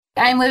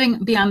I'm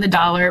living beyond the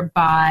dollar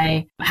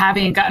by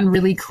having gotten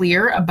really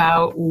clear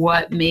about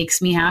what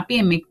makes me happy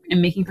and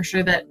making for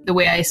sure that the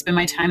way I spend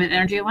my time and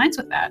energy aligns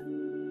with that.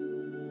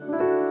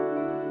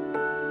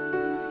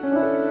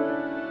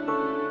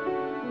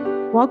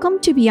 Welcome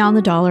to Beyond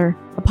the Dollar,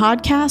 a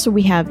podcast where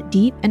we have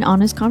deep and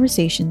honest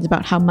conversations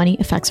about how money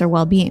affects our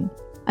well-being.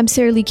 I'm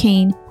Sarah Lee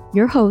Kane,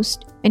 your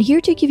host, and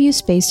here to give you a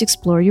space to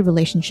explore your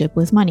relationship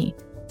with money.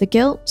 The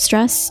guilt,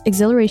 stress,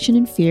 exhilaration,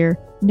 and fear,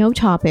 no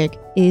topic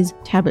is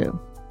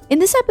taboo. In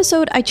this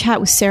episode, I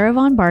chat with Sarah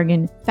von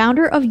Bargen,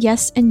 founder of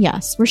Yes and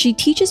Yes, where she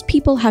teaches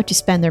people how to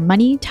spend their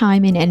money,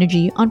 time, and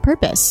energy on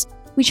purpose.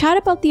 We chat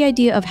about the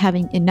idea of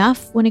having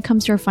enough when it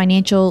comes to our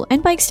financial,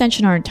 and by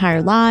extension our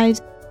entire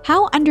lives,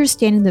 how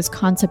understanding this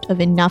concept of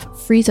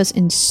enough frees us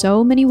in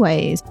so many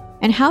ways,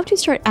 and how to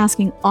start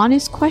asking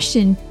honest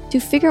questions to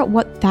figure out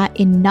what that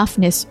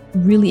enoughness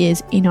really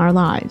is in our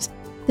lives.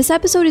 This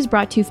episode is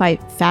brought to you by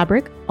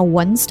Fabric, a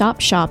one-stop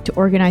shop to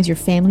organize your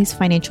family's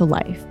financial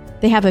life.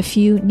 They have a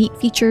few neat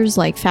features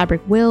like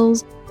Fabric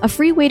Wills, a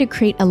free way to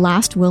create a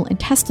last will and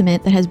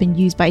testament that has been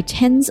used by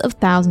tens of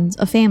thousands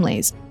of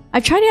families.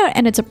 I've tried it out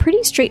and it's a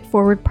pretty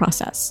straightforward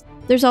process.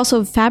 There's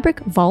also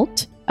Fabric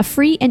Vault, a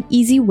free and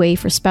easy way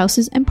for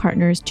spouses and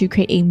partners to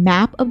create a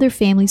map of their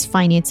family's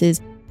finances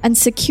and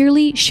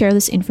securely share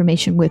this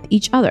information with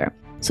each other.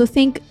 So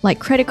think like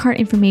credit card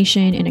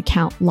information and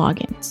account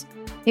logins.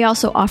 They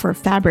also offer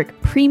Fabric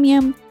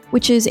Premium,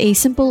 which is a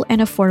simple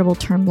and affordable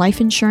term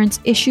life insurance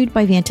issued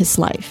by Vantis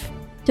Life.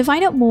 To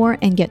find out more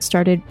and get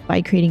started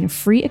by creating a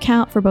free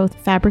account for both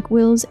Fabric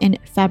Wills and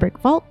Fabric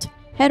Vault,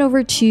 head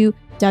over to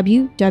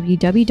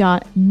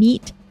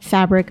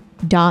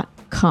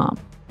www.meetfabric.com.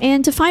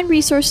 And to find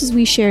resources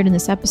we shared in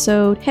this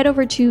episode, head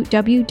over to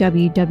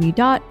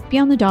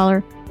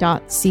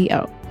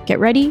www.beyondthedollar.co. Get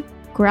ready,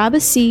 grab a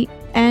seat,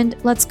 and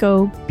let's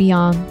go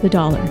beyond the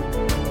dollar.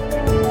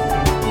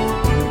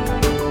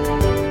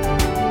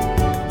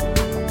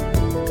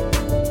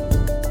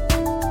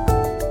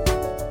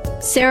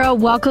 Sarah,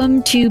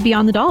 welcome to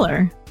Beyond the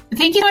Dollar.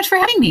 Thank you so much for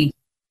having me.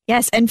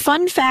 Yes, and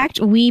fun fact,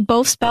 we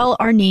both spell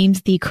our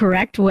names the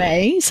correct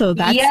way, so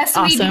that's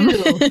awesome. We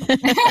do.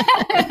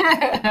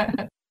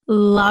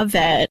 Love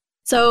it.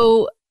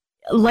 So,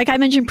 like I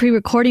mentioned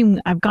pre-recording,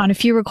 I've gotten a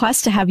few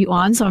requests to have you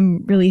on, so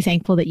I'm really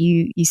thankful that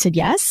you said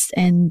yes,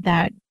 and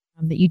that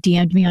you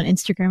DM'd me on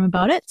Instagram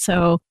about it.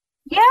 So,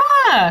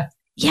 yeah,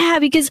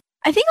 because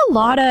I think a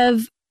lot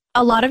of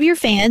your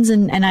fans,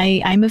 and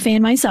I'm a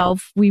fan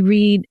myself. We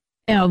read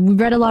a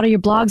lot of your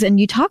blogs, and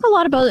you talk a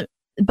lot about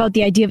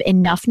the idea of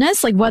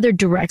enoughness, like whether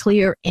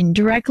directly or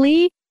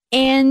indirectly.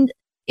 And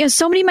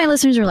so many of my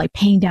listeners are like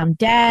paying down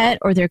debt,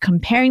 or they're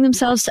comparing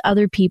themselves to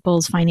other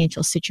people's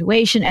financial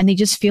situation, and they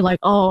just feel like,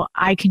 oh,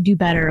 I can do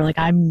better. Like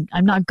I'm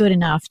not good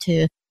enough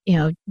to,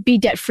 be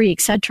debt free,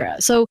 etc.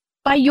 So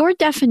by your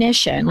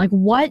definition, like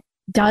what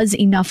does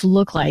enough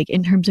look like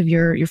in terms of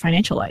your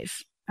financial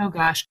life? Oh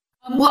gosh.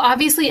 Well,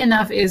 obviously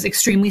enough is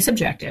extremely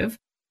subjective,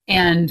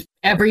 and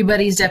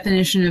everybody's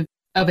definition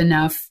of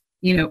enough,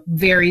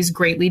 varies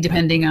greatly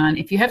depending on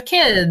if you have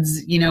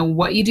kids,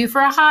 what you do for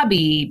a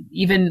hobby,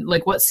 even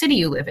like what city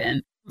you live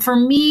in. For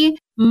me,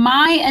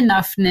 my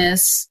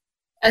enoughness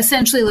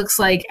essentially looks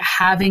like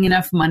having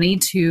enough money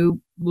to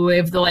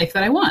live the life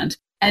that I want.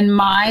 And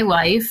my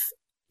life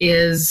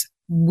is,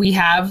 we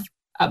have,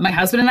 my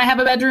husband and I have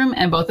a bedroom,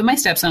 and both of my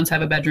stepsons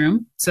have a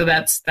bedroom. So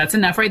that's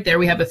enough right there.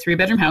 We have a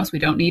 3-bedroom house. We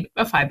don't need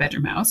a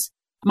 5-bedroom house.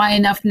 My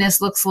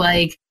enoughness looks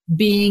like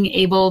being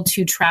able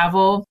to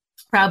travel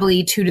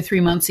probably 2 to 3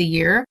 months a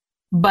year.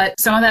 But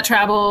some of that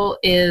travel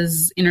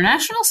is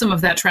international. Some of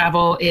that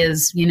travel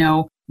is,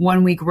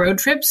 1-week road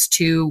trips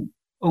to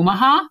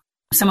Omaha.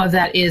 Some of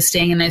that is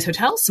staying in nice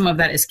hotels. Some of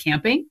that is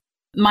camping.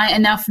 My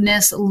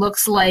enoughness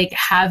looks like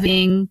I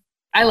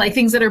like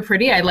things that are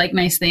pretty. I like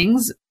nice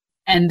things.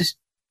 And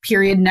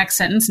period, next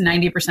sentence,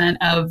 90%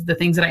 of the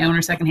things that I own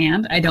are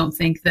secondhand. I don't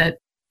think that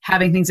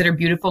having things that are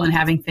beautiful and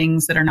having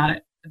things that are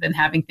not, than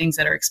having things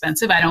that are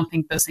expensive, I don't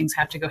think those things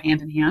have to go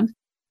hand in hand.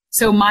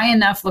 So my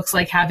enough looks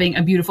like having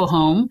a beautiful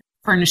home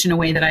furnished in a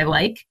way that I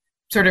like,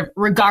 sort of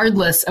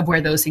regardless of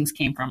where those things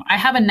came from. I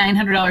have a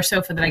 $900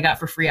 sofa that I got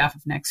for free off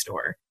of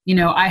Nextdoor.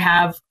 I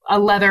have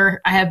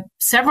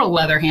several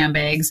leather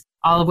handbags,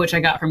 all of which I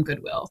got from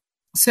Goodwill.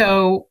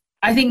 So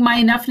I think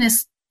my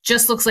enoughness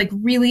just looks like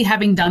really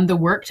having done the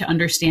work to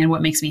understand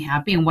what makes me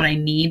happy and what I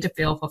need to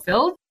feel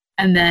fulfilled,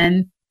 and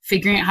then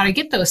figuring out how to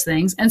get those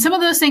things. And some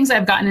of those things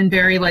I've gotten in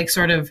very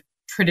sort of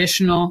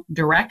traditional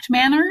direct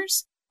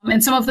manners.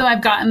 And some of them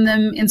I've gotten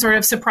them in sort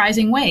of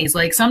surprising ways.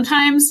 Like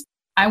sometimes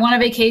I want a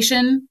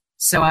vacation,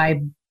 so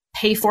I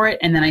pay for it,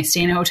 and then I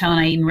stay in a hotel and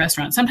I eat in a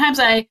restaurant. Sometimes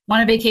I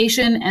want a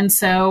vacation, and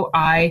so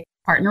I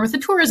partner with a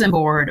tourism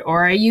board,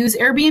 or I use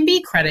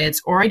Airbnb credits,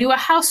 or I do a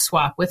house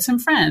swap with some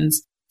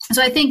friends.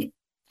 So I think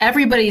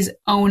everybody's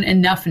own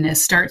enoughness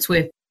starts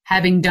with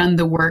having done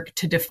the work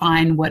to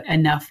define what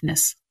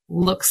enoughness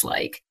looks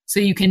like. So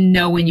you can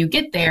know when you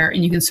get there,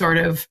 and you can sort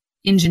of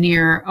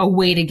engineer a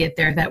way to get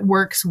there that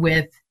works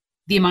with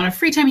the amount of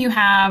free time you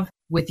have,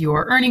 with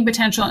your earning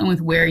potential, and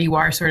with where you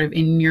are sort of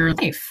in your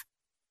life.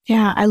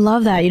 Yeah, I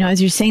love that.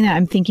 As you're saying that,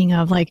 I'm thinking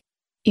of like,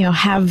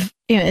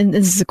 and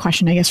this is a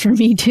question, I guess, for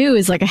me too,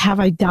 is like, have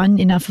I done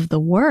enough of the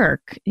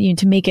work,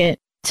 to make it,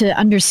 to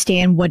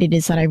understand what it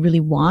is that I really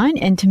want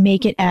and to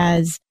make it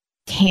as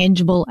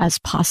tangible as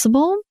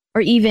possible,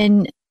 or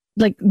even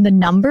like the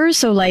numbers.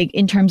 So like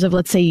in terms of,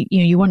 let's say,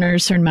 you want to earn a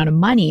certain amount of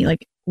money,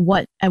 like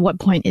at what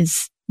point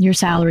is your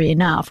salary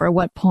enough? Or at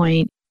what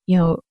point,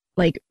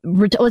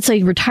 let's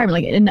say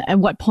retirement, like at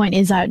what point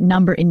is that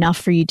number enough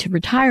for you to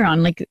retire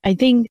on? Like, I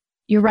think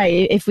you're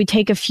right. If we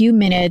take a few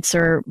minutes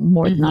or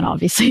more than that,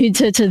 obviously,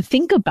 to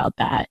think about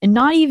that and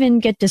not even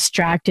get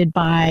distracted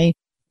by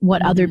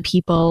what other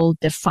people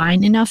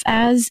define enough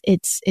as,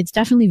 it's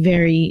definitely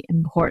very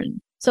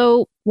important.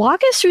 So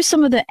walk us through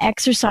some of the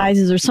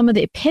exercises or some of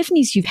the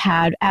epiphanies you've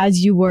had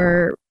as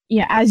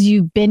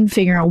you've been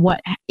figuring out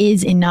what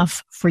is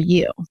enough for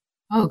you.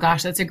 Oh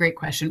gosh, that's a great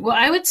question. Well,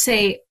 I would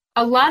say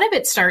a lot of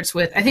it starts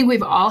with, I think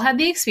we've all had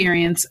the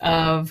experience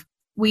of,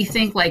 we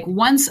think like,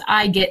 once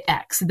I get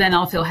X, then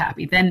I'll feel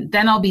happy. Then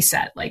I'll be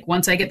set. Like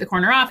once I get the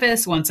corner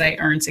office, once I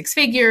earn 6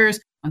 figures,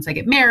 once I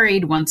get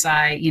married, once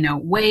I,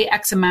 weigh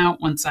X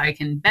amount, once I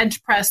can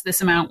bench press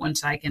this amount,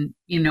 once I can,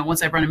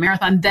 once I've run a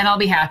marathon, then I'll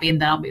be happy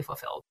and then I'll be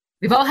fulfilled.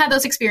 We've all had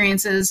those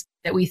experiences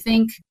that we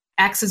think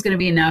X is going to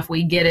be enough.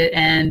 We get it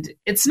and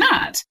it's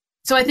not.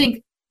 So I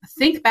think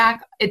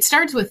back, it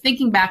starts with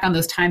thinking back on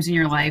those times in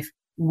your life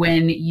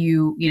when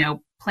you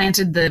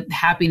planted the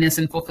happiness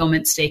and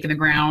fulfillment stake in the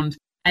ground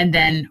and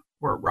then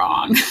were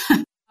wrong.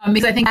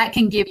 Because I think that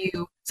can give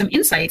you some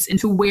insights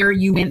into where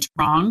you went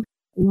wrong.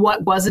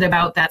 What was it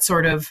about that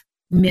sort of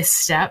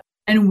misstep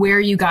and where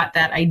you got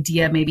that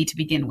idea maybe to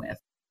begin with?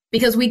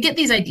 Because we get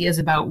these ideas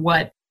about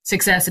what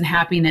success and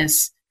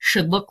happiness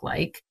should look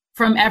like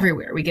from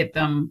everywhere. We get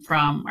them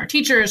from our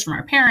teachers, from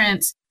our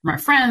parents, from our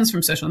friends,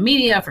 from social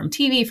media, from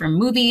TV, from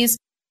movies.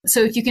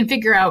 So if you can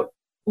figure out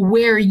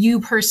where you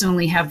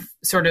personally have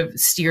sort of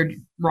steered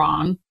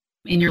wrong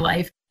in your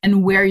life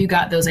and where you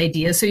got those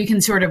ideas, so you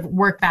can sort of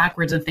work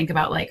backwards and think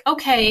about like,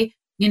 okay,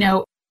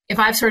 if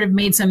I've sort of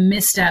made some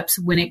missteps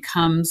when it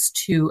comes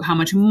to how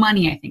much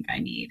money I think I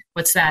need,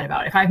 what's that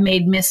about? If I've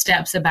made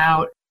missteps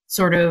about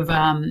sort of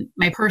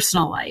my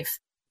personal life,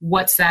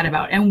 what's that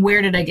about? And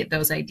where did I get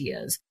those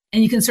ideas?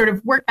 And you can sort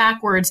of work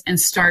backwards and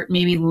start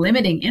maybe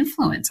limiting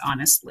influence,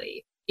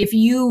 honestly. If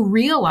you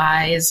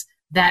realize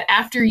that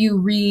after you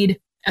read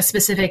a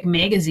specific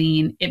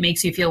magazine, it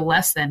makes you feel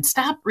less than,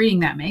 stop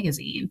reading that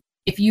magazine.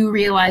 If you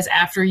realize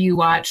after you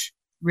watch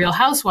Real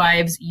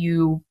Housewives,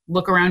 you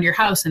look around your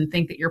house and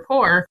think that you're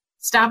poor,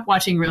 stop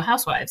watching Real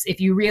Housewives. If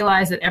you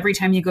realize that every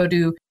time you go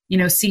to,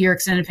 see your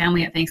extended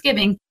family at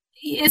Thanksgiving,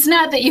 it's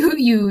not that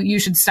you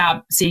should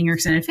stop seeing your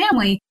extended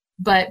family,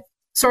 but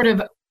sort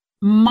of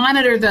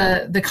monitor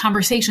the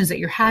conversations that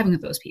you're having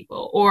with those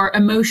people, or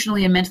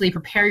emotionally and mentally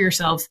prepare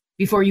yourself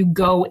before you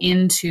go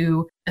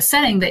into a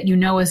setting that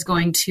is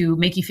going to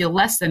make you feel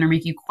less than or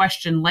make you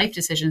question life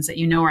decisions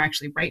that are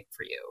actually right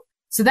for you.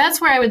 So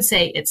that's where I would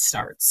say it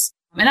starts.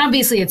 And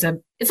obviously it's a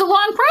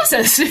long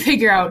process to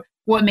figure out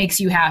what makes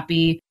you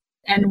happy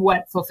and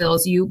what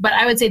fulfills you. But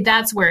I would say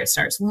that's where it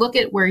starts. Look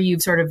at where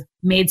you've sort of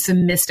made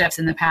some missteps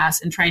in the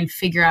past and try and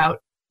figure out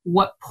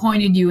what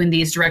pointed you in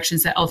these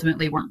directions that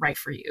ultimately weren't right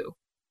for you.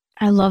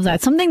 I love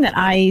that. Something that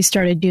I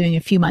started doing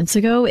a few months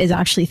ago is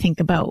actually think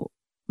about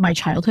my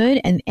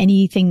childhood and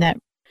anything that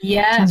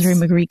sounds very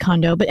Marie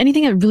Kondo, but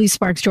anything that really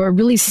sparks joy or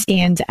really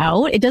stands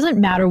out. It doesn't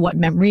matter what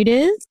memory it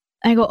is.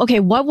 I go, okay,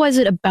 what was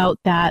it about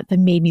that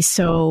made me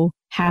so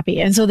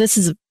happy? And so this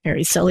is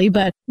very silly,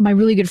 but my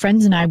really good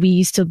friends and I, we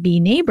used to be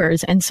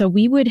neighbors. And so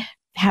we would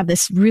have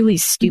this really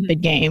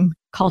stupid game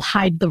called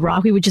Hide the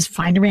Rock. We would just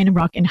find a random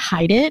rock and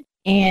hide it.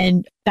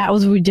 And that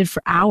was what we did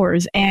for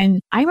hours. And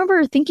I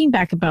remember thinking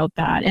back about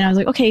that. And I was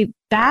like, okay,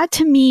 that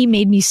to me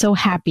made me so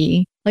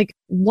happy. Like,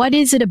 what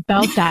is it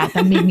about that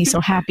made me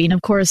so happy? And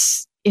of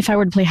course, if I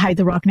were to play Hide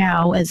the Rock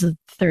now as a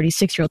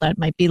 36-year-old, that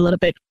might be a little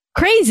bit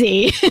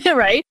crazy,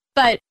 right?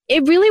 But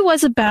it really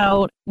was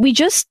about, we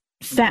just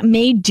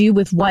made do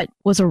with what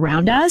was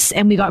around us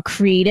and we got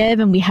creative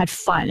and we had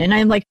fun. And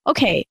I'm like,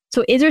 okay,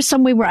 so is there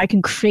some way where I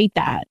can create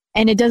that?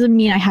 And it doesn't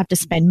mean I have to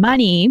spend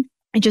money.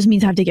 It just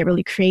means I have to get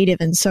really creative.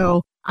 And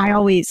so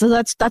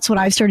that's what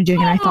I've started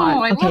doing. And I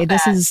thought, okay,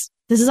 this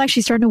is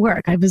actually starting to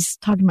work. I was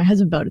talking to my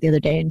husband about it the other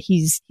day and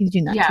he's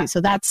doing that too.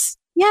 So that's,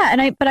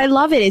 but I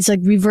love it. It's like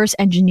reverse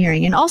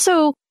engineering. And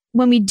also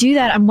when we do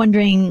that, I'm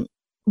wondering,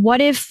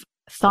 what if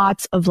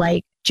thoughts of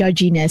like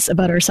judginess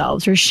about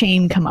ourselves or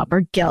shame come up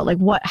or guilt? Like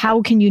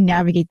how can you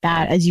navigate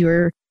that as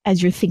you're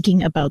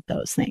thinking about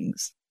those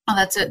things? Oh,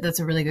 that's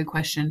a really good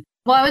question.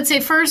 Well, I would say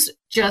first,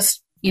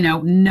 just,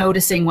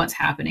 noticing what's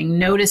happening,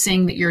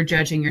 noticing that you're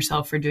judging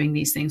yourself for doing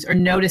these things, or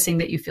noticing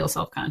that you feel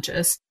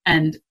self-conscious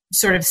and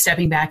sort of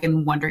stepping back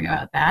and wondering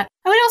about that.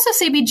 I would also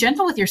say be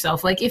gentle with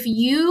yourself. Like if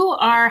you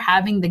are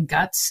having the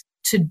guts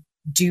to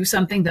do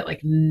something that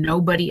like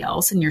nobody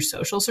else in your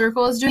social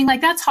circle is doing,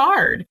 like that's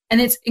hard. And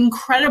it's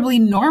incredibly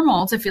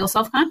normal to feel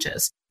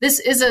self-conscious. This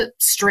is a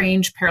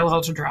strange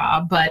parallel to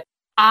draw, but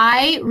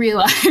I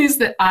realize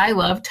that I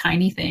love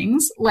tiny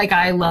things. Like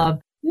I love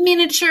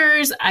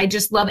miniatures. I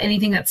just love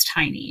anything that's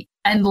tiny.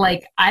 And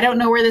like, I don't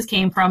know where this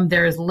came from.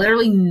 There's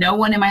literally no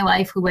one in my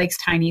life who likes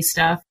tiny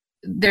stuff.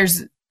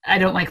 I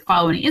don't like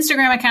follow any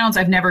Instagram accounts.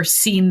 I've never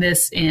seen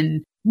this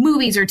in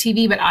movies or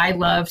TV, but I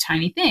love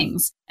tiny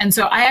things. And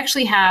so I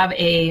actually have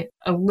a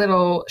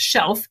little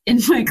shelf in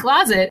my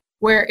closet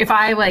where if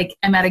I like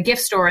am at a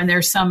gift store and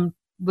there's some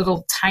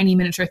little tiny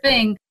miniature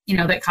thing,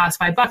 that costs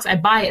 $5, I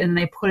buy it and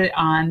then I put it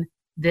on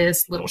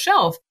this little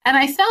shelf. And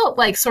I felt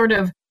like sort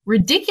of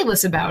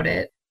ridiculous about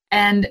it.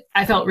 And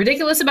I felt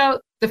ridiculous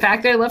about the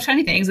fact that I love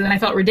tiny things. And then I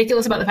felt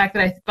ridiculous about the fact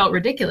that I felt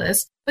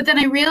ridiculous. But then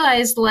I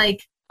realized,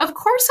 like, of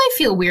course I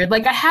feel weird.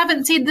 Like, I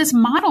haven't seen this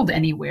modeled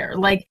anywhere.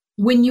 Like,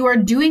 when you are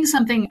doing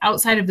something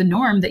outside of the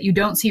norm that you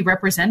don't see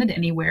represented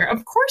anywhere,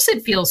 of course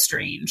it feels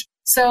strange.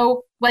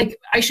 So, like,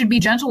 I should be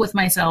gentle with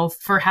myself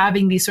for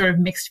having these sort of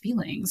mixed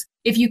feelings.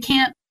 If you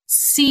can't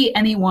see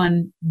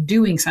anyone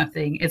doing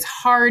something, it's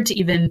hard to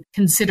even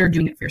consider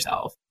doing it for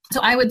yourself.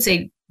 So I would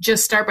say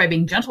just start by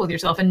being gentle with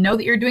yourself and know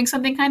that you're doing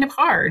something kind of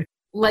hard,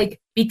 like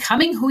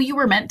becoming who you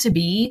were meant to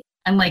be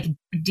and like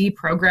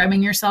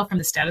deprogramming yourself from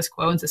the status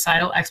quo and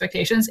societal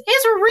expectations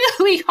is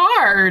really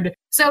hard.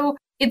 So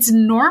it's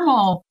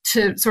normal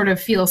to sort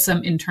of feel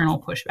some internal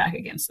pushback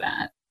against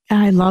that.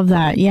 I love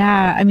that.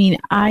 Yeah. I mean,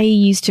 I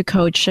used to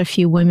coach a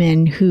few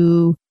women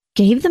who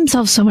gave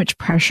themselves so much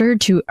pressure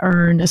to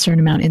earn a certain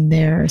amount in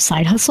their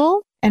side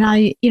hustle. And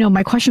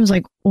my question was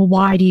like, well,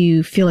 why do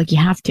you feel like you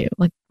have to?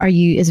 Like,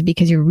 is it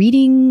because you're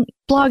reading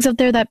blogs out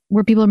there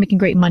where people are making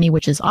great money,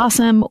 which is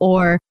awesome?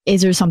 Or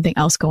is there something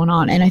else going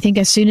on? And I think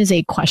as soon as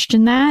they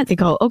question that, they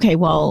go, okay,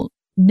 well,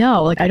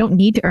 no, like I don't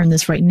need to earn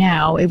this right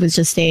now. It was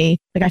just I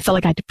felt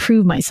like I had to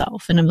prove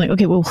myself. And I'm like,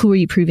 okay, well, who are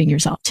you proving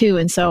yourself to?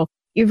 And so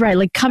you're right.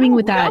 Like coming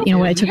with that,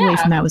 what I took away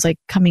from that was like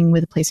coming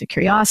with a place of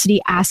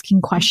curiosity,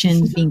 asking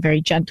questions, being very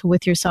gentle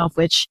with yourself,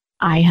 which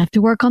I have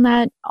to work on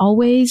that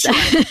always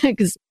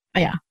because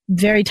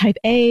very type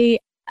A.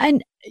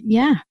 And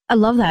yeah, I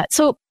love that.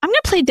 So I'm going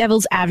to play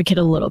devil's advocate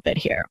a little bit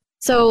here.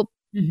 So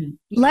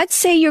let's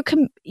say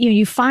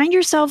you find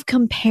yourself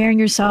comparing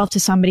yourself to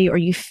somebody, or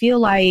you feel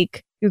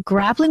like you're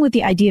grappling with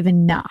the idea of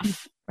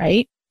enough,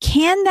 right?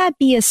 Can that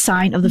be a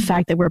sign of the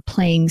fact that we're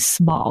playing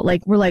small?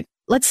 Like we're like,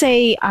 let's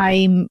say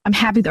I'm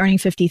happy with earning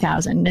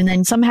 50,000 and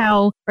then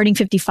somehow earning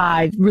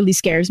 55 really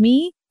scares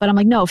me, but I'm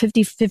like, no,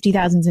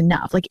 50,000 is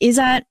enough. Like, is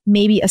that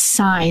maybe a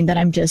sign that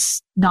I'm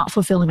just not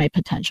fulfilling my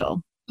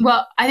potential?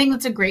 Well, I think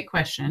that's a great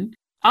question.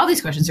 All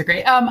these questions are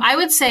great. I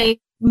would say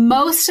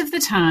most of the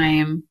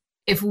time,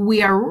 if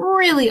we are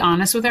really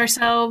honest with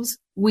ourselves,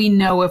 we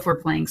know if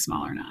we're playing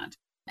small or not.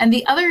 And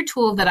the other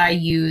tool that I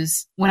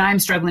use when I'm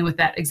struggling with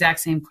that exact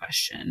same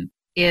question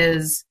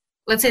is,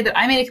 let's say that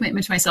I made a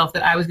commitment to myself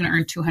that I was going to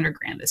earn 200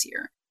 grand this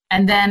year.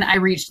 And then I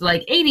reached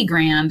like 80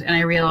 grand and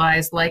I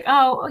realized like,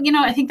 oh,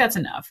 I think that's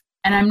enough.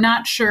 And I'm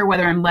not sure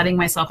whether I'm letting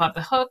myself off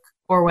the hook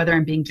or whether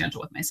I'm being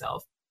gentle with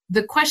myself.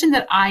 The question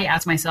that I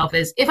ask myself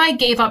is, if I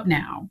gave up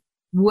now,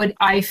 would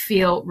I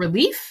feel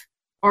relief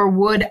or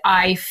would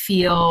I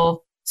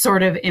feel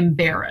sort of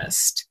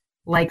embarrassed,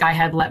 like I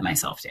had let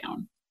myself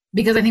down?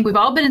 Because I think we've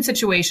all been in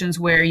situations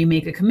where you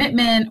make a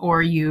commitment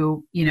or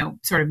you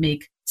sort of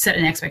set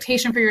an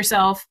expectation for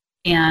yourself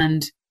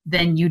and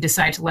then you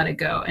decide to let it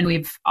go. And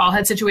we've all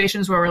had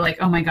situations where we're like,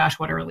 oh my gosh,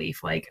 what a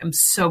relief. Like, I'm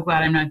so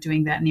glad I'm not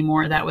doing that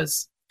anymore. That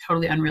was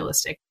totally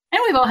unrealistic.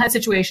 And we've all had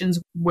situations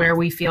where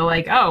we feel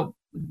like, oh,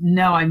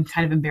 no, I'm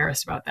kind of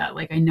embarrassed about that.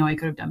 Like, I know I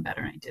could have done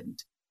better and I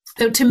didn't.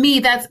 So to me,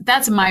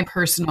 that's my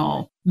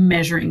personal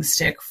measuring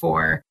stick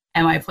for,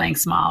 am I playing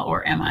small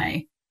or am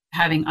I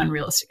having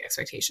unrealistic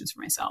expectations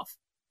for myself?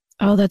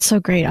 Oh, that's so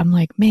great. I'm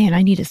like, man,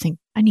 I need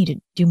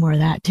to do more of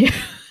that too.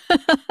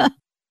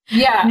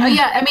 Yeah.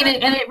 I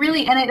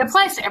mean, it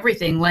applies to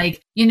everything.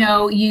 Like,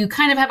 you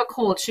kind of have a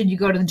cold. Should you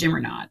go to the gym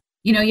or not?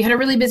 You had a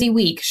really busy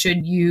week.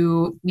 Should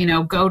you,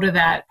 go to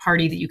that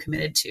party that you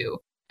committed to?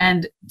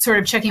 And sort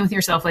of checking with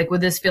yourself, like, would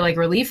this feel like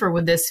relief or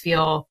would this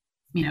feel,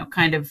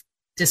 kind of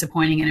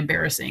disappointing and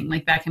embarrassing?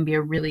 Like, that can be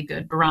a really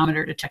good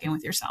barometer to check in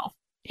with yourself.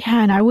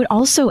 Yeah. And I would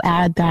also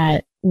add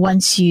that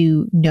once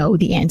you know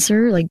the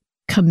answer, like,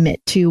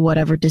 commit to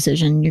whatever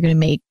decision you're going to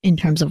make in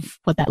terms of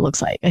what that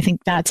looks like. I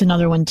think that's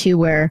another one too,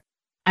 where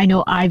I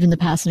know I've in the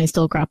past, and I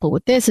still grapple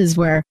with this, is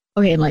where,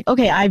 okay, I'm like,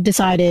 okay, I've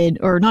decided,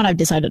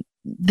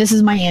 this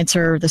is my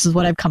answer. This is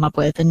what I've come up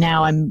with. And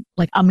now I'm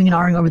like, I'm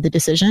ignoring over the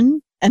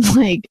decision. And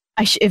like,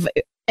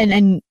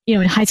 in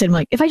hindsight, I'm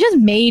like, if I just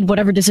made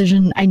whatever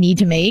decision I need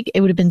to make, it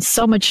would have been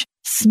so much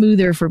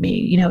smoother for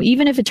me.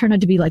 Even if it turned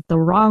out to be like the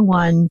wrong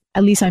one,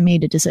 at least I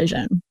made a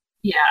decision.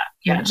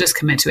 Yeah. Just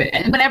commit to it.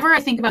 And whenever I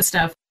think about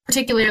stuff,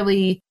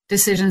 particularly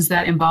decisions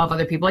that involve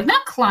other people, like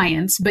not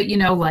clients, but,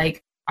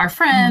 like our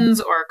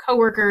friends or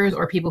coworkers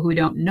or people who we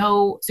don't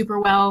know super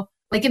well,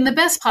 like in the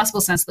best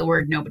possible sense of the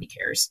word, nobody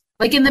cares.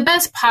 Like in the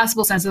best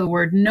possible sense of the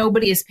word,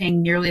 nobody is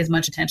paying nearly as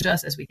much attention to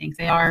us as we think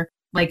they are.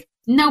 Like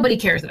nobody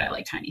cares that I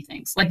like tiny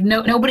things. Like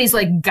nobody's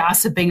like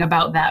gossiping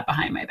about that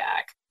behind my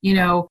back.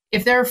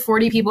 If there are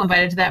 40 people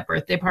invited to that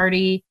birthday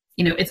party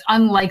it's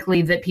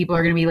unlikely that people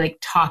are going to be like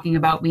talking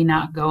about me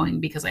not going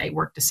because I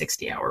worked a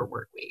 60-hour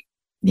work week.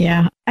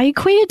 Yeah. I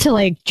equate it to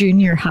like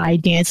junior high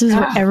dances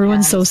where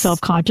everyone's so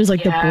self-conscious,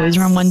 like the boys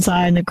are on one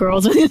side and the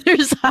girls on the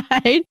other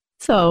side.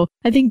 So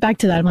I think back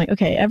to that, I'm like,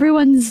 okay,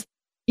 everyone's,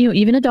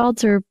 even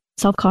adults are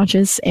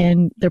self-conscious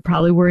and they're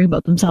probably worrying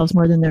about themselves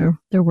more than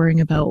they're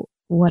worrying about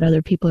what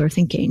other people are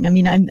thinking. I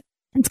mean,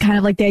 it's kind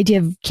of like the idea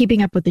of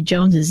keeping up with the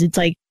Joneses. It's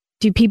like,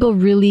 do people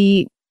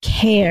really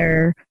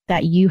care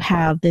that you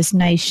have this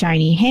nice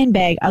shiny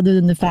handbag other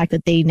than the fact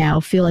that they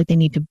now feel like they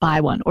need to buy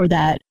one, or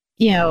that,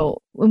 in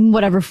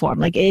whatever form?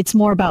 Like, it's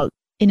more about,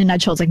 in a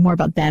nutshell, it's like more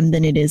about them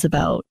than it is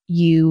about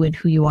you and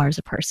who you are as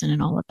a person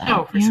and all of that.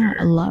 Oh, for sure.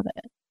 I love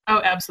it.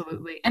 Oh,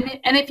 absolutely. And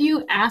if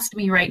you asked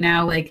me right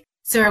now, like,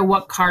 Sarah,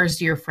 what cars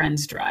do your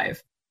friends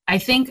drive? I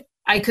think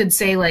I could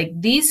say, like,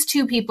 these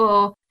two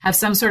people have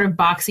some sort of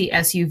boxy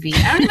SUV.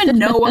 I don't even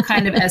know what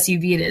kind of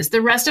SUV it is.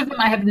 The rest of them,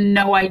 I have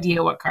no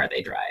idea what car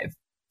they drive.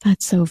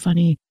 That's so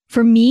funny.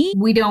 For me,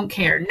 we don't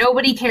care.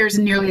 Nobody cares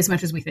nearly as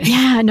much as we think.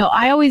 Yeah, no,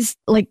 I always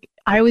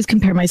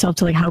compare myself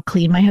to like how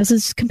clean my house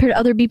is compared to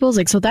other people's.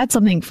 Like, so that's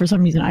something for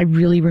some reason I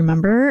really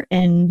remember.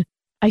 And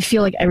I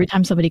feel like every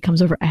time somebody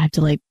comes over, I have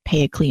to like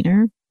pay a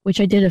cleaner, which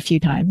I did a few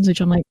times,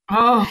 which I'm like,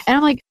 oh, and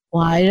I'm like,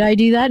 why did I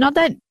do that? Not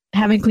that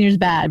having cleaners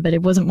bad, but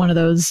it wasn't one of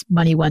those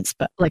money once,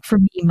 but like for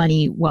me,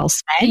 money well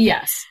spent.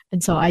 Yes.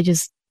 And so I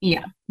just,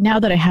 now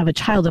that I have a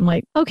child, I'm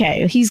like,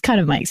 okay, he's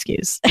kind of my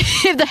excuse.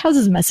 If the house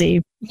is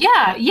messy.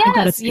 Yeah.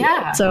 Yes.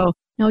 Yeah. So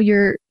no,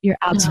 you're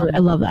absolutely, I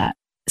love that.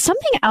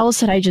 Something else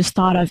that I just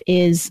thought of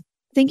is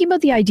thinking about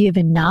the idea of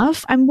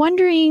enough. I'm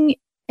wondering,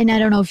 and I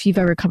don't know if you've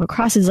ever come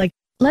across, is like,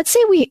 let's say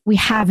we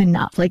have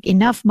enough, like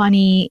enough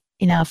money,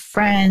 enough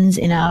friends,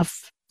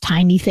 enough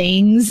tiny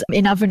things,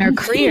 enough in our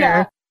career.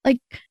 Yeah. Like,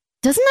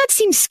 doesn't that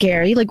seem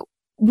scary? Like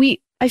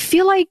I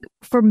feel like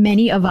for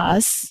many of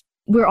us,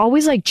 we're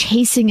always like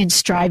chasing and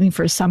striving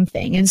for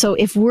something. And so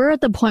if we're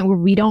at the point where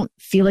we don't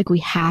feel like we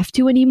have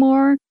to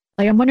anymore,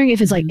 like, I'm wondering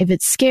if it's like, if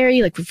it's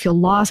scary, like we feel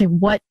lost, like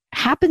what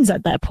happens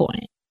at that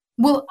point?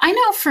 Well, I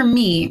know for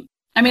me,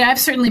 I mean, I've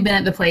certainly been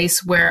at the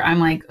place where I'm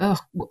like, oh,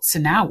 so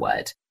now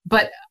what?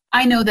 But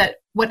I know that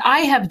what I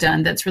have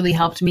done that's really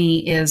helped me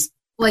is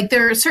like,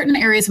 there are certain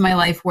areas of my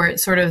life where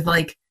it's sort of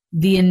like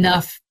the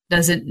enough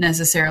doesn't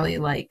necessarily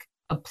like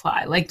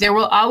apply. Like, there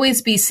will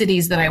always be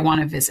cities that I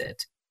want to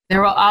visit.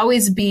 There will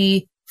always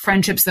be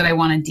friendships that I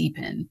want to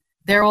deepen.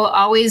 There will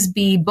always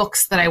be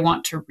books that I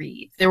want to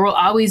read. There will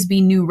always be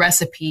new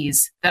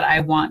recipes that I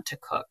want to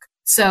cook.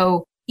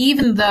 So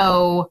even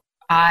though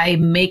I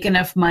make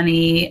enough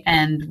money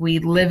and we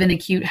live in a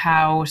cute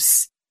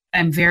house,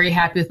 I'm very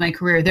happy with my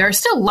career, there are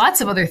still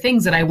lots of other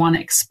things that I want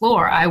to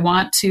explore. I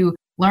want to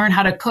learn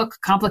how to cook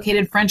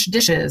complicated French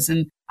dishes,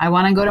 and I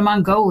want to go to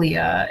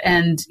Mongolia.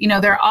 And,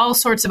 there are all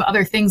sorts of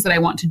other things that I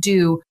want to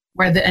do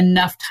where the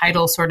enough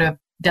title sort of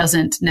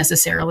doesn't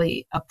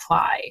necessarily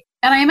apply.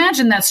 And I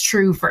imagine that's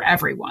true for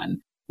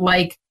everyone.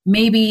 Like,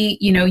 maybe,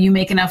 you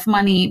make enough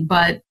money,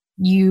 but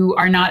you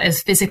are not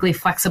as physically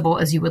flexible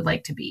as you would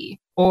like to be.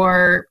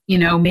 Or,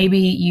 maybe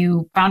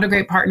you found a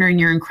great partner and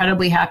you're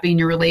incredibly happy in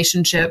your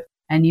relationship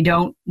and you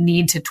don't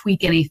need to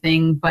tweak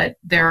anything, but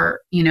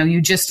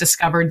you just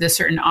discovered this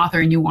certain author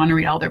and you want to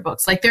read all their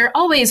books. Like, there are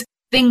always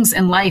things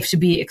in life to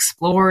be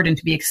explored and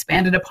to be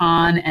expanded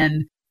upon,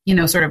 and,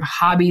 sort of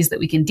hobbies that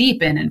we can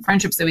deepen and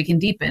friendships that we can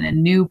deepen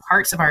and new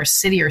parts of our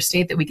city or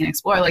state that we can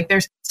explore. Like,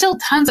 there's still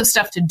tons of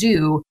stuff to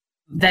do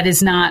that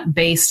is not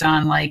based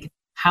on like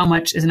how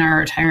much is in our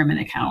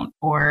retirement account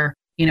or,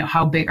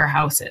 how big our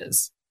house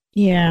is.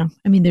 Yeah.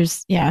 I mean,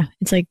 it's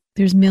like,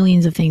 there's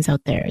millions of things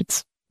out there.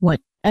 It's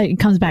it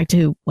comes back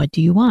to, what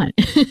do you want?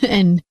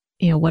 And,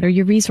 what are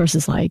your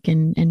resources like,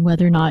 and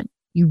whether or not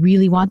you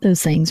really want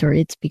those things, or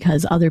it's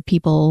because other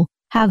people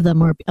have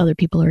them or other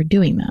people are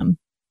doing them.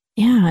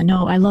 Yeah,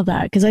 no, I love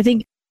that. Because I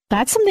think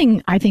that's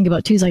something I think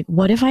about too, is like,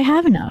 what if I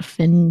have enough,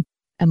 and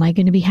am I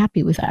going to be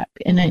happy with that?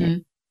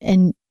 And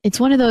and it's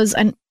one of those,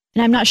 and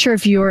I'm not sure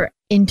if you're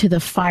into the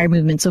FIRE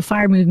movement. So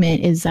FIRE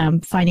movement is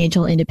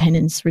financial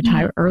independence,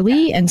 retire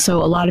early. And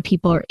so a lot of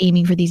people are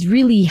aiming for these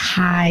really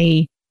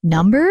high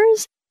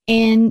numbers.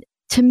 And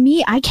to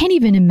me, I can't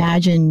even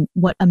imagine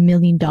what $1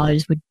 million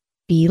would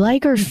be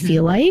like or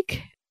feel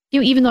like,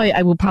 even though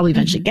I will probably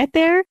eventually get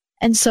there.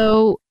 And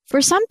so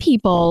for some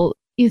people,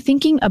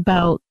 thinking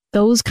about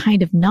those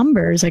kind of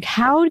numbers, like,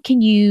 how can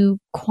you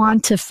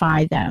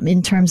quantify them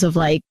in terms of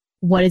like,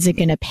 what is it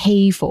going to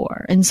pay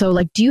for? And so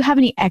like, do you have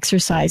any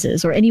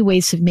exercises or any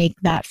ways to make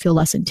that feel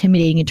less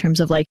intimidating in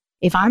terms of like,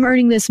 if I'm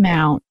earning this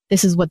amount,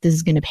 this is what this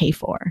is going to pay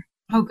for?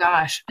 Oh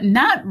gosh,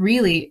 not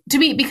really. To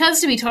be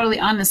totally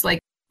honest, like,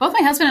 both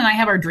my husband and I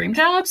have our dream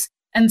jobs.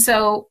 And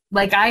so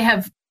like, I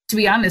have, to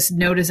be honest,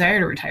 no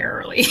desire to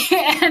retire early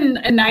and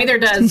neither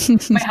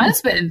does my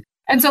husband.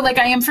 And so like,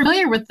 I am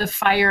familiar with the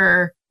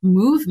FIRE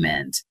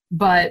movement,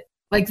 but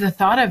like the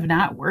thought of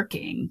not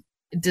working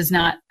does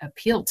not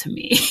appeal to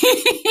me.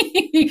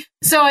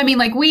 So, I mean,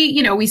 like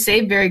we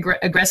save very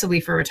aggressively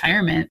for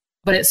retirement,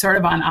 but it's sort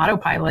of on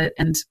autopilot.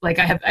 And like,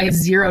 I have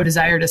zero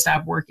desire to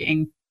stop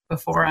working,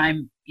 before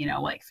I'm,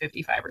 like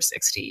 55 or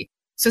 60.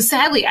 So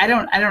sadly, I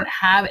don't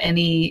have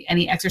any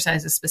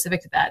exercises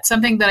specific to that.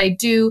 Something that I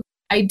do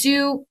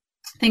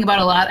think about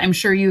a lot. I'm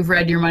sure you've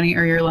read Your Money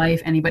or Your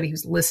Life. Anybody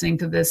who's listening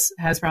to this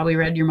has probably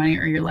read Your Money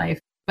or Your Life.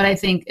 But I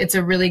think it's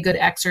a really good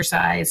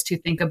exercise to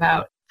think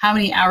about how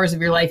many hours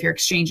of your life you're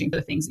exchanging for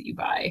the things that you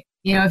buy.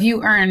 If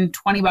you earn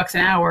 $20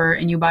 an hour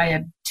and you buy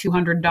a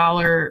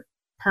 $200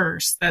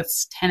 purse,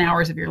 that's 10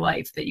 hours of your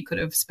life that you could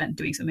have spent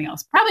doing something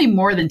else. Probably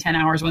more than 10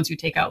 hours once you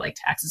take out like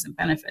taxes and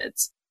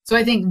benefits. So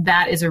I think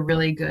that is a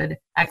really good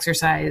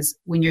exercise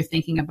when you're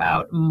thinking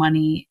about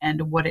money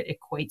and what it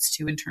equates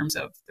to in terms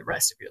of the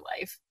rest of your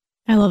life.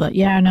 I love that.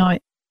 Yeah, no,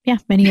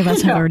 many of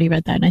us have already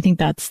read that. And I think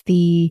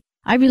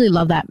I really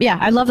love that. Yeah,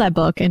 I love that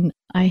book. And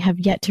I have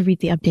yet to read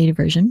the updated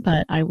version,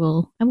 but I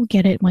will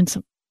get it once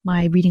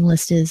my reading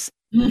list is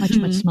much,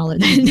 much smaller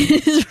than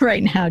it is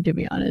right now, to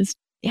be honest.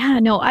 Yeah,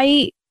 no,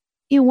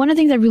 one of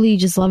the things I really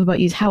just love about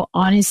you is how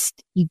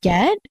honest you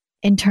get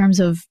in terms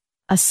of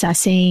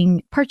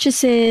assessing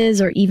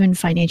purchases or even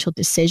financial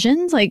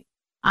decisions. Like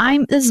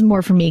this is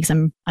more for me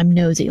because I'm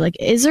nosy. Like,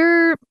 is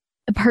there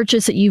a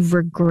purchase that you've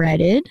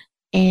regretted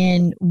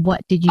and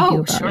what did you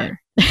do about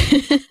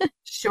it?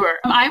 Sure.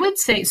 I would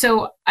say,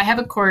 so I have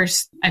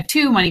I have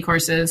 2 money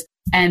courses,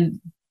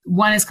 and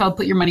one is called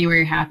Put Your Money Where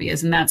Your Happy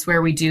Is. And that's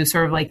where we do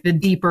sort of like the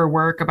deeper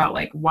work about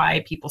like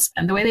why people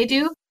spend the way they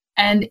do.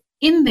 And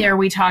in there,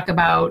 we talk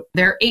about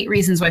there are 8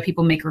 reasons why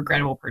people make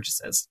regrettable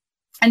purchases.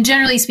 And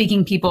generally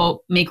speaking,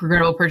 people make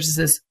regrettable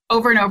purchases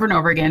over and over and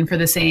over again for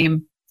the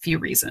same few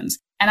reasons.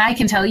 And I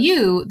can tell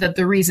you that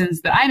the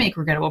reasons that I make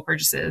regrettable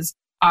purchases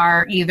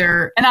are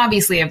either, and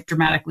obviously I've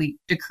dramatically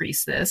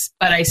decreased this,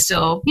 but I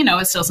still,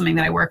 it's still something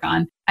that I work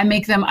on. I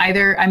make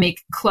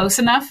close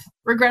enough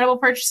regrettable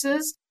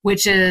purchases,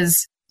 which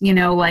is,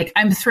 like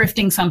I'm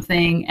thrifting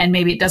something and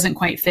maybe it doesn't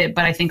quite fit,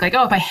 but I think like,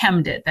 if I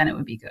hemmed it, then it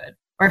would be good.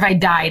 Or if I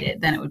dyed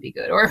it, then it would be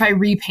good. Or if I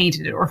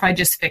repainted it, or if I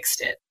just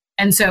fixed it.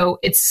 And so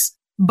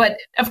but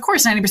of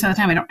course, 90% of the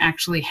time I don't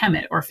actually hem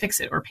it or fix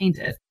it or paint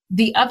it.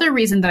 The other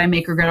reason that I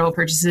make regrettable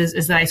purchases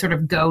is that I sort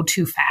of go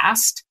too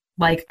fast.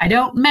 Like I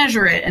don't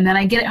measure it and then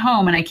I get it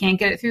home and I can't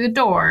get it through the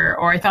door,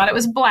 or I thought it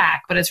was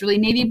black, but it's really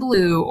navy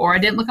blue, or I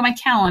didn't look at my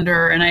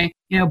calendar and I,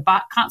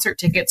 bought concert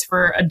tickets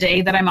for a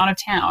day that I'm out of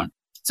town.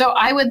 So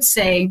I would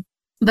say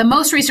the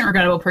most recent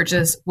regrettable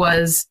purchase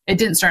it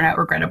didn't start out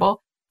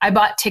regrettable. I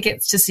bought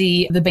tickets to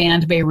see the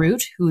band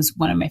Beirut, who's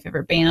one of my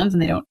favorite bands,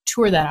 and they don't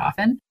tour that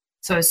often.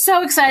 So I was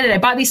so excited. I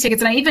bought these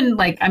tickets and I even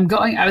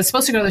I was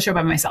supposed to go to the show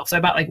by myself. So I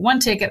bought like 1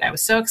 ticket. I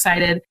was so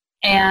excited.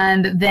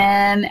 And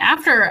then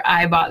after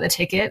I bought the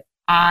ticket,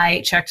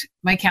 I checked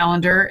my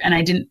calendar and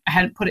I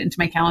hadn't put it into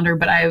my calendar,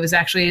 but I was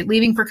actually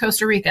leaving for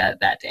Costa Rica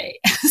that day.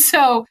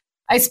 So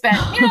I spent,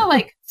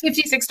 like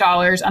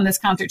 $56 on this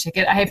concert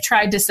ticket. I have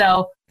tried to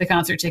sell the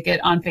concert ticket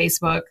on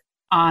Facebook,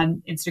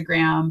 on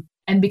Instagram.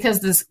 And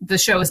because the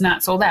show is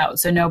not sold out,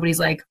 so nobody's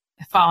like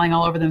falling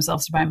all over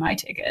themselves to buy my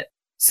ticket.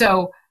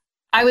 So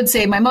I would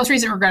say my most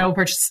recent regrettable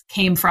purchase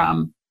came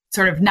from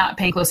sort of not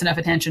paying close enough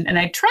attention. And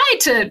I tried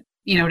to,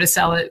 to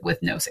sell it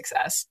with no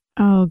success.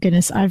 Oh,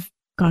 goodness.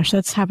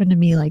 That's happened to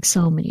me like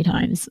so many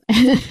times.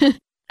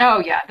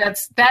 Oh, yeah.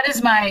 That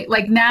is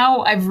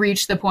now I've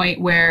reached the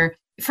point where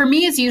for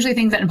me, it's usually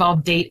things that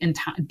involve dates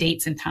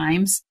and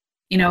times,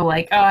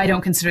 I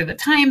don't consider the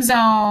time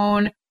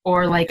zone,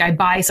 or like I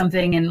buy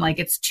something and like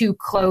it's too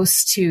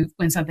close to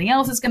when something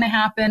else is going to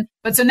happen.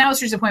 But so now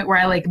it's reached a point where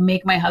I like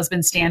make my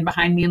husband stand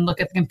behind me and look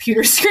at the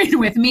computer screen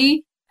with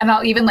me. And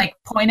I'll even like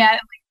point at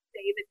it and like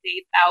say the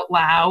dates out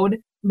loud,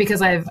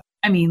 because I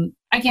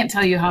can't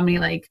tell you how many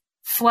like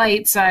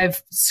flights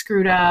I've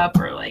screwed up,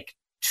 or like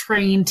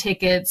train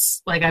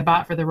tickets like I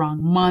bought for the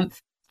wrong month.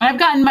 And I've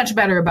gotten much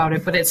better about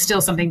it, but it's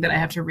still something that I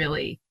have to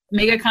really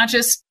make a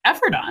conscious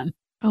effort on.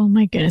 Oh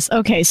my goodness.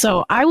 Okay,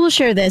 so I will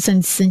share this,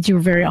 and since you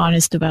were very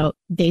honest about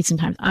dates and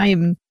times,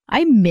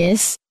 I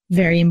miss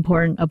very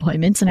important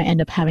appointments, and I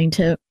end up having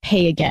to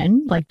pay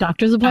again, like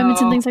doctor's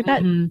appointments and things like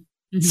that. Mm-hmm.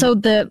 Mm-hmm. So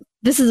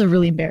this is a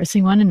really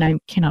embarrassing one, and I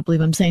cannot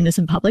believe I'm saying this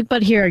in public,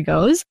 but here it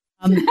goes.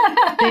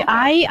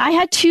 I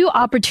had 2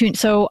 opportunities.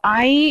 So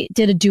I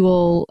did a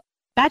dual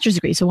bachelor's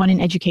degree, so one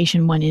in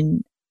education, one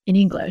in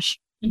English.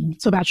 Mm-hmm.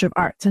 So Bachelor of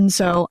Arts. And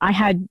so I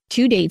had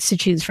 2 dates to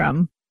choose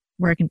from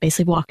where I can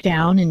basically walk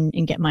down and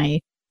get my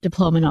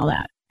diploma and all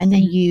that. And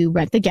then you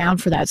rent the gown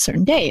for that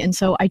certain day. And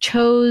so I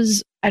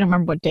chose, I don't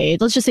remember what day,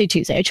 let's just say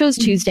Tuesday. I chose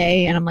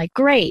Tuesday, and I'm like,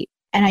 great.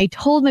 And I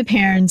told my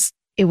parents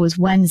it was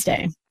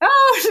Wednesday.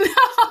 Oh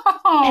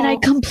no.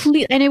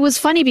 And it was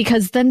funny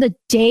because then the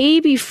day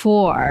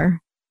before,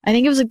 I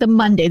think it was like the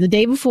Monday, the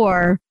day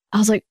before, I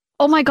was like,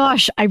 oh my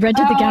gosh, I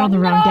rented the gown on the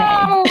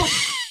wrong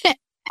day.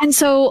 And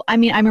so, I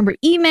remember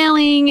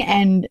emailing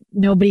and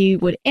nobody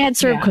would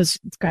answer because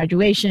it's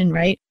graduation,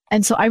 right?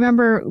 And so I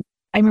remember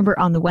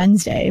on the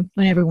Wednesday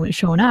when everyone was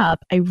showing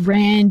up, I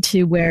ran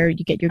to where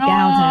you get your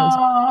gowns and I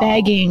was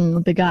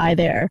begging the guy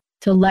there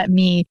to let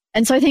me.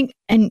 And so I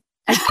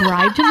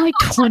bribed him like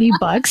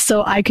 $20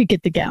 so I could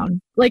get the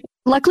gown. Like,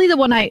 luckily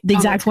the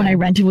exact one I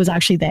rented was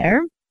actually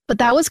there. But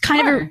that was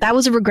that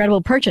was a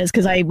regrettable purchase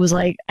because I was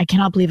like, I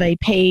cannot believe I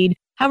paid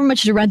however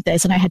much to rent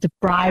this and I had to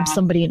bribe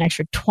somebody an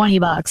extra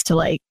 $20 to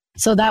like,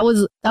 so that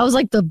was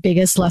like the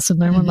biggest lesson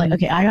learned. I'm like,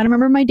 okay, I got to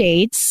remember my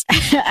dates.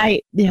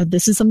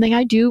 This is something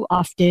I do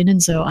often.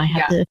 And so I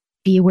have to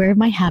be aware of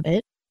my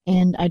habit,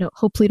 and I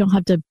hopefully don't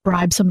have to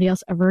bribe somebody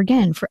else ever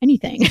again for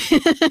anything.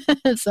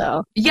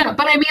 So. Yeah.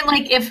 But I mean,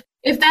 like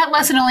if that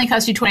lesson only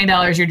cost you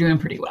 $20, you're doing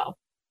pretty well.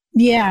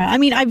 Yeah. I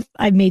mean,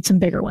 I've made some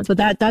bigger ones, but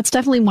that's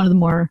definitely one of the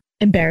more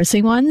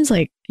embarrassing ones,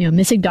 like,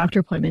 missing doctor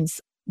appointments.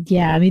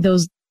 Yeah. I mean,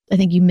 those, I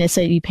think you miss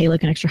it, you pay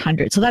like an extra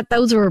 $100. So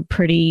those were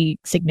pretty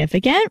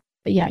significant.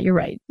 But yeah, you're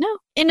right. No.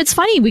 And it's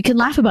funny, we can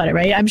laugh about it,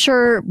 right? I'm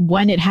sure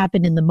when it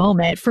happened in the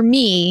moment, for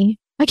me,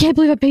 I can't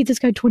believe I paid this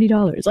guy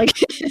 $20. Like,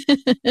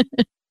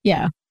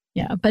 yeah.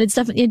 But it's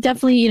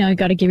definitely, you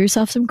got to give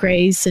yourself some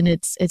grace, and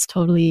it's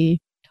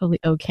totally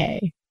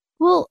okay.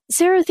 Well,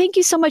 Sarah, thank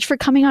you so much for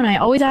coming on. I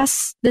always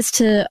ask this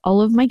to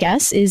all of my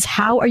guests is,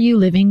 how are you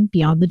living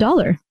beyond the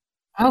dollar?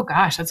 Oh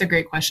gosh, that's a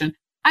great question.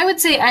 I would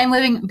say I'm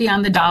living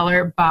beyond the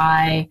dollar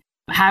by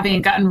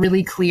having gotten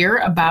really clear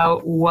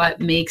about what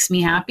makes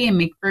me happy and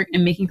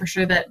making for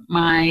sure that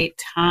my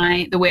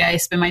time, the way I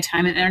spend my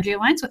time and energy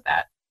aligns with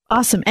that.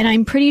 Awesome. And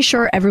I'm pretty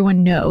sure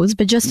everyone knows,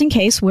 but just in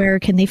case, where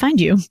can they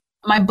find you?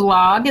 My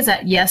blog is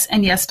at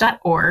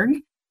yesandyes.org.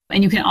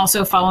 And you can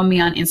also follow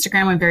me on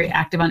Instagram. I'm very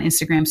active on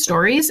Instagram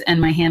stories,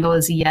 and my handle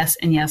is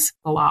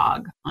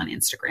YesAndYesBlog on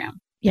Instagram.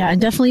 Yeah,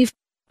 and definitely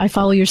I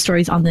follow your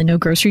stories on the No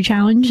Grocery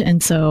Challenge.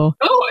 And so...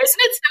 Oh,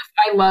 isn't it stuff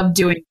I love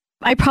doing?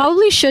 I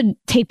probably should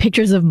take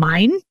pictures of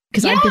mine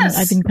because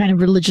I've been kind of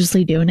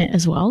religiously doing it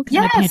as well.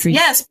 Yes, my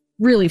pantry's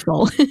really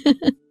full.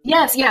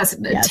 Yes.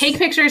 Take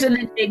pictures and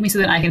then take me so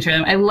that I can share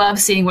them. I love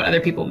seeing what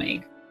other people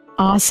make.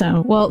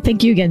 Awesome. Well,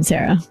 thank you again,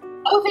 Sarah.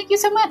 Oh, thank you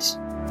so much.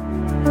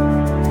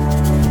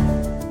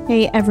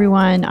 Hey,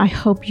 everyone. I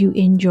hope you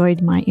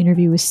enjoyed my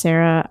interview with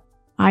Sarah.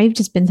 I've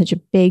just been such a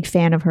big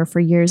fan of her for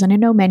years, and I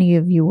know many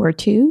of you were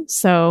too.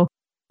 So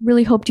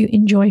really hoped you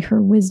enjoy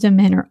her wisdom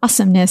and her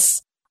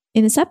awesomeness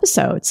in this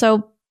episode.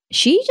 So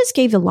she just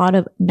gave a lot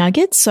of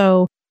nuggets.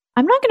 So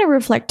I'm not going to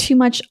reflect too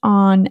much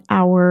on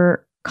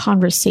our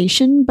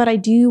conversation, but I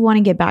do want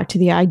to get back to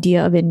the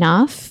idea of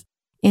enough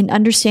and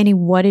understanding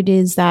what it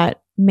is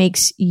that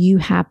makes you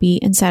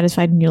happy and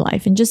satisfied in your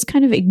life, and just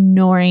kind of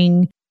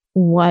ignoring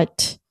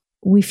what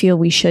we feel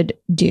we should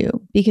do.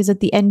 Because at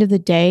the end of the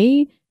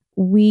day,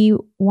 we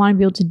want to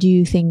be able to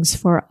do things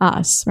for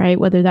us, right?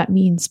 Whether that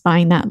means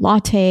buying that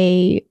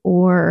latte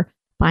or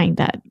buying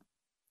that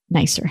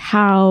nicer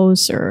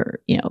house, or,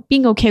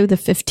 being okay with a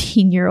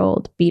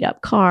 15-year-old beat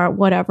up car,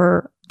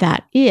 whatever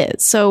that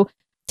is. So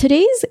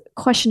today's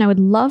question I would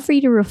love for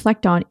you to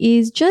reflect on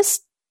is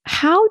just,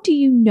 how do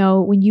you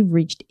know when you've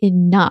reached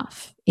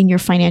enough in your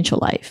financial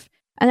life?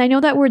 And I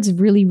know that word's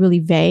really, really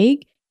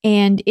vague,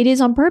 and it is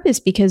on purpose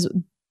because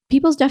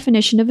people's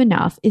definition of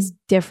enough is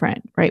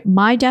different, right?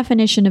 My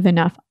definition of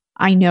enough,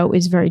 I know,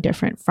 is very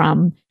different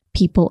from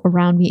people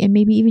around me, and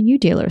maybe even you,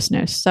 dear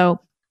listeners. So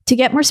to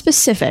get more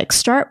specific,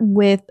 start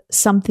with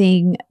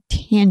something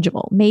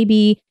tangible.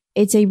 Maybe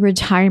it's a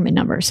retirement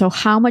number. So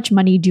how much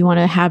money do you want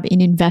to have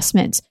in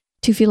investments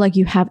to feel like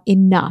you have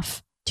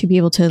enough to be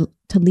able to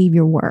leave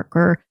your work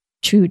or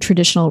to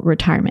traditional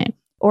retirement?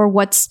 Or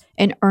what's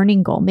an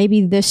earning goal?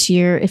 Maybe this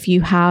year, if you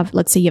have,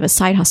 let's say you have a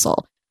side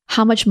hustle,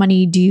 how much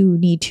money do you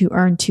need to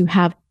earn to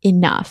have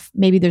enough?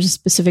 Maybe there's a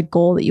specific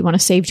goal that you want to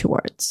save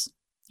towards.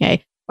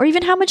 Okay. Or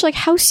even how much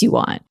house you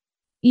want.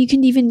 You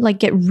can even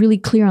get really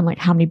clear on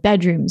how many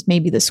bedrooms,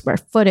 maybe the square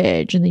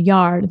footage and the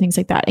yard and things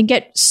like that, and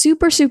get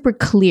super, super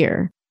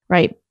clear,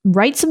 right?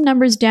 Write some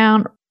numbers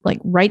down,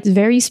 write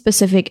very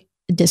specific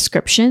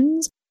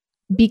descriptions,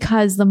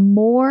 because the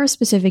more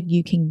specific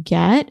you can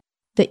get,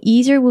 the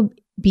easier it will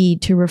be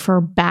to refer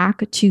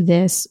back to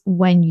this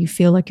when you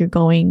feel like you're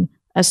going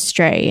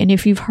astray. And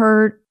if you've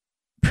heard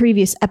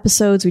previous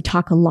episodes, we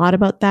talk a lot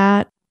about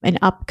that. An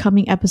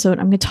upcoming episode,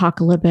 I'm going to talk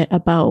a little bit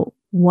about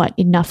what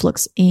enough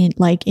looks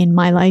like in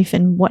my life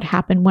and what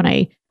happened when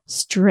I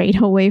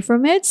strayed away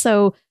from it.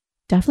 So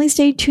definitely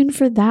stay tuned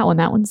for that one.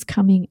 That one's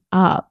coming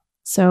up.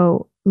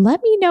 So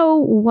let me know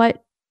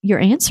what your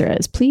answer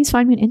is. Please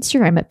find me on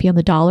Instagram at Beyond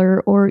the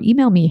Dollar, or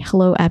email me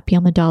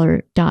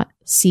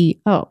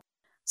hello@beyondthedollar.co.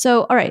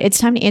 So, all right, it's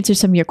time to answer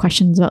some of your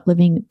questions about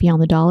living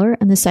beyond the dollar.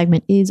 And this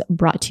segment is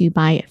brought to you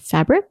by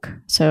Fabric.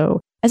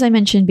 So, as I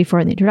mentioned before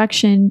in the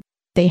introduction,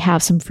 they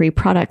have some free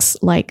products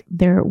like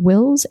their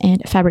wills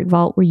and Fabric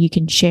Vault, where you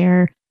can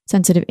share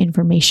sensitive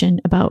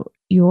information about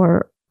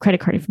your credit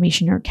card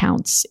information or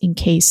accounts in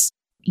case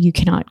you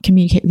cannot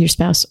communicate with your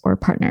spouse or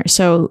partner.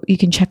 So you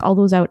can check all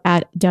those out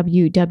at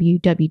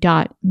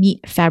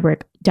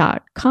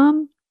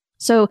www.meetfabric.com.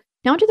 So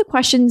now to the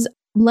questions.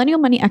 Millennial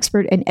money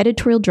expert and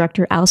editorial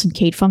director Allison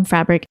Cade from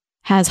Fabric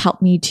has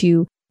helped me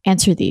to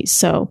answer these.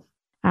 So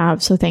I'm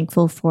so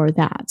thankful for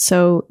that.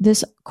 So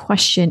this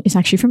question is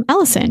actually from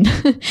Allison.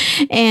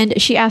 And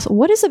she asked,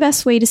 what is the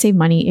best way to save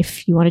money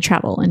if you want to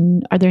travel?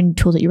 And are there any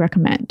tools that you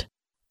recommend?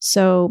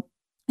 So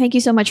thank you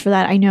so much for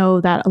that. I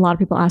know that a lot of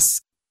people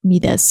ask me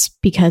this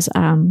because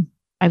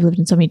I've lived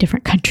in so many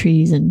different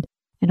countries and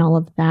all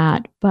of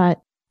that.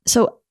 But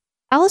so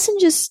Allison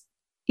just,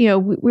 we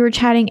were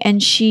chatting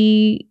and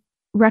she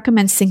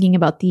recommends thinking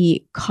about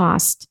the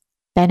cost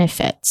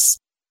benefits.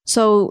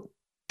 So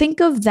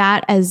think of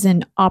that as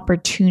an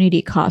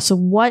opportunity cost. So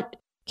what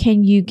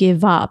can you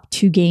give up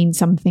to gain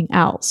something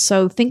else?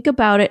 So think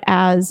about it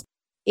as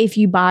if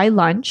you buy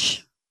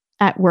lunch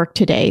at work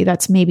today,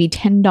 that's maybe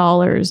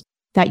 $10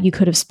 that you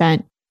could have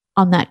spent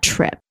on that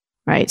trip,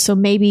 right? So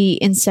maybe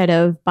instead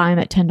of buying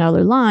that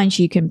 $10 lunch,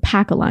 you can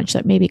pack a lunch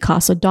that maybe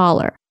costs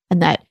 $1,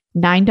 and that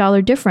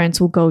 $9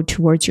 difference will go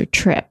towards your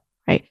trip,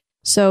 right?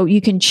 So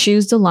you can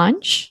choose the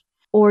lunch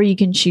or you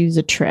can choose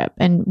a trip.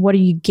 And what are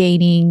you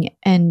gaining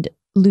and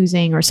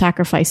losing or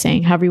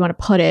sacrificing, however you want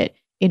to put it,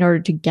 in order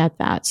to get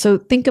that? So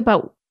think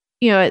about,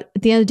 at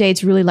the end of the day,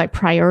 it's really like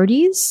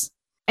priorities.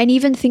 And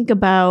even think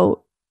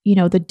about,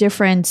 the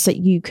difference that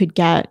you could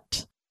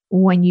get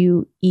when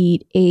you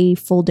eat a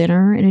full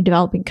dinner in a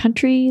developing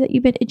country that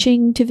you've been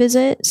itching to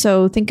visit.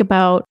 So think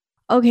about,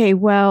 okay,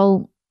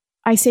 well,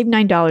 I saved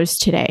 $9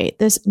 today.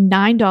 This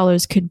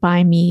 $9 could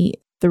buy me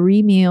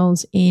 3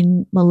 meals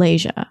in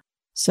Malaysia.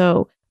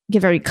 So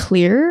get very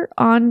clear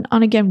on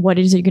again, what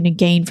is it going to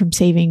gain from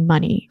saving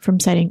money, from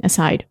setting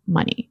aside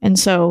money. And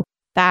so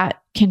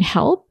that can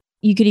help.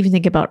 You could even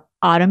think about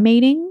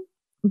automating.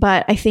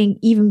 But I think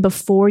even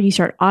before you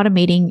start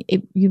automating,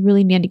 you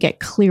really need to get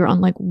clear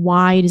on like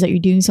why it is that you're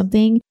doing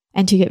something,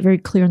 and to get very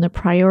clear on the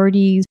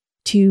priorities,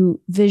 to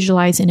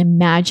visualize and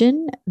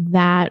imagine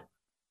that,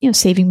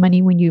 saving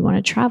money when you want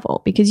to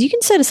travel, because you can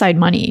set aside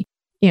money,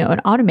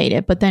 and automate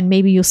it, but then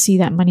maybe you'll see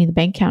that money in the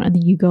bank account and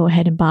then you go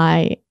ahead and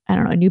buy, I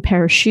don't know, a new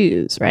pair of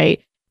shoes,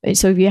 right?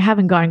 So if you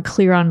haven't gotten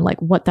clear on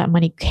like what that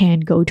money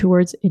can go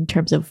towards in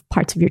terms of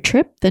parts of your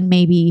trip, then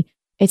maybe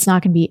it's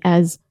not going to be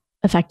as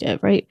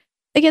effective, right?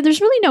 Again,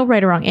 there's really no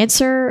right or wrong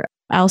answer.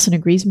 Allison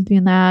agrees with me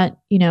on that.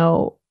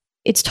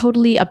 It's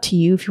totally up to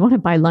you. If you want to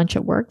buy lunch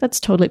at work, that's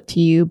totally up to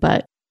you.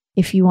 But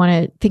if you want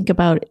to think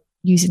about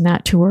using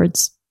that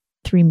towards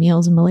 3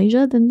 meals in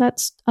Malaysia, then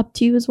that's up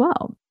to you as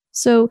well.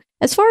 So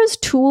as far as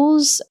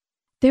tools,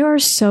 there are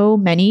so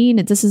many, and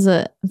this is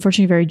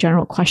unfortunately a very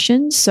general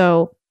question.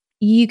 So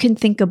you can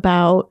think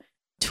about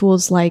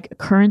tools like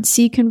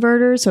currency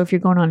converters. So if you're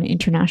going on an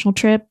international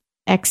trip,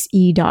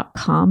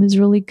 xe.com is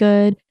really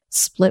good.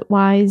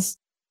 Splitwise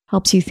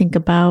helps you think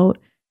about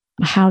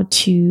how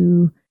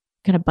to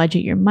kind of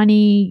budget your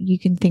money. You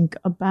can think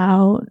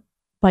about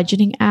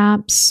budgeting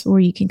apps where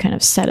you can kind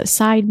of set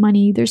aside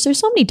money. There's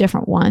so many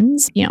different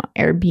ones,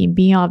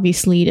 Airbnb,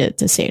 obviously,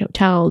 to stay at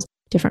hotels,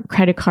 different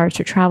credit cards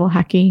for travel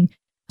hacking,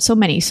 so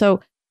many.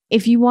 So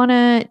if you want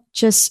to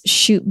just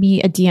shoot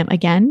me a DM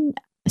again,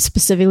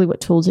 specifically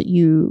what tools that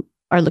you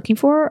are looking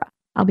for,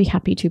 I'll be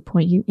happy to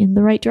point you in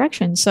the right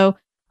direction. So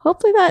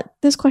hopefully that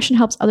this question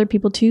helps other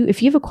people too.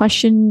 If you have a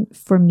question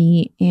for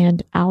me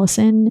and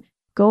Allison,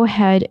 go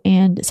ahead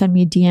and send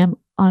me a DM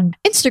on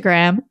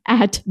Instagram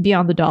at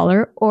Beyond the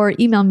Dollar, or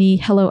email me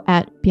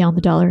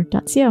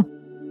hello@beyondthedollar.co.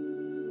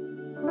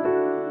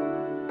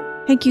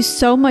 Thank you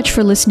so much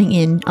for listening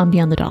in on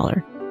Beyond the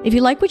Dollar. If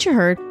you like what you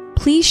heard,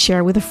 please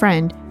share with a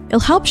friend. It'll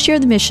help share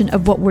the mission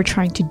of what we're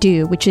trying to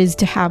do, which is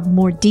to have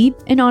more deep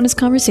and honest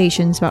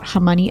conversations about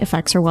how money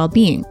affects our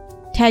well-being.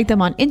 Tag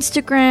them on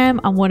Instagram,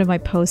 on one of my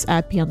posts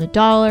at Beyond the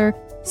Dollar,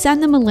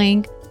 send them a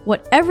link,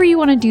 whatever you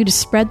want to do to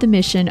spread the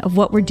mission of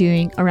what we're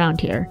doing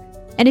around here.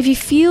 And if you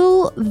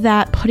feel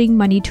that putting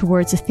money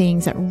towards the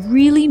things that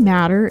really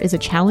matter is a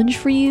challenge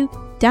for you,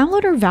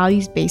 download our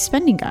values-based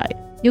spending guide.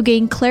 You'll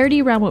gain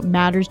clarity around what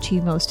matters to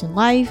you most in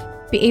life,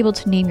 be able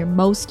to name your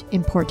most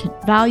important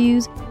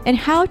values, and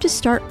how to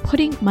start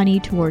putting money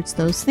towards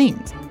those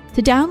things.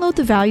 To download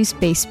the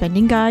values-based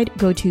spending guide,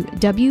 go to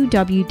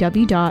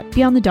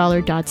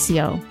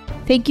www.beyondthedollar.co.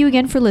 Thank you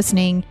again for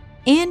listening,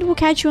 and we'll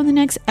catch you on the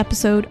next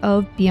episode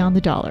of Beyond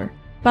the Dollar.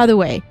 By the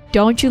way,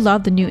 don't you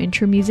love the new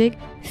intro music?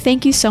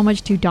 Thank you so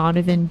much to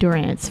Donovan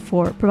Durance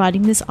for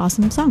providing this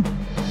awesome song.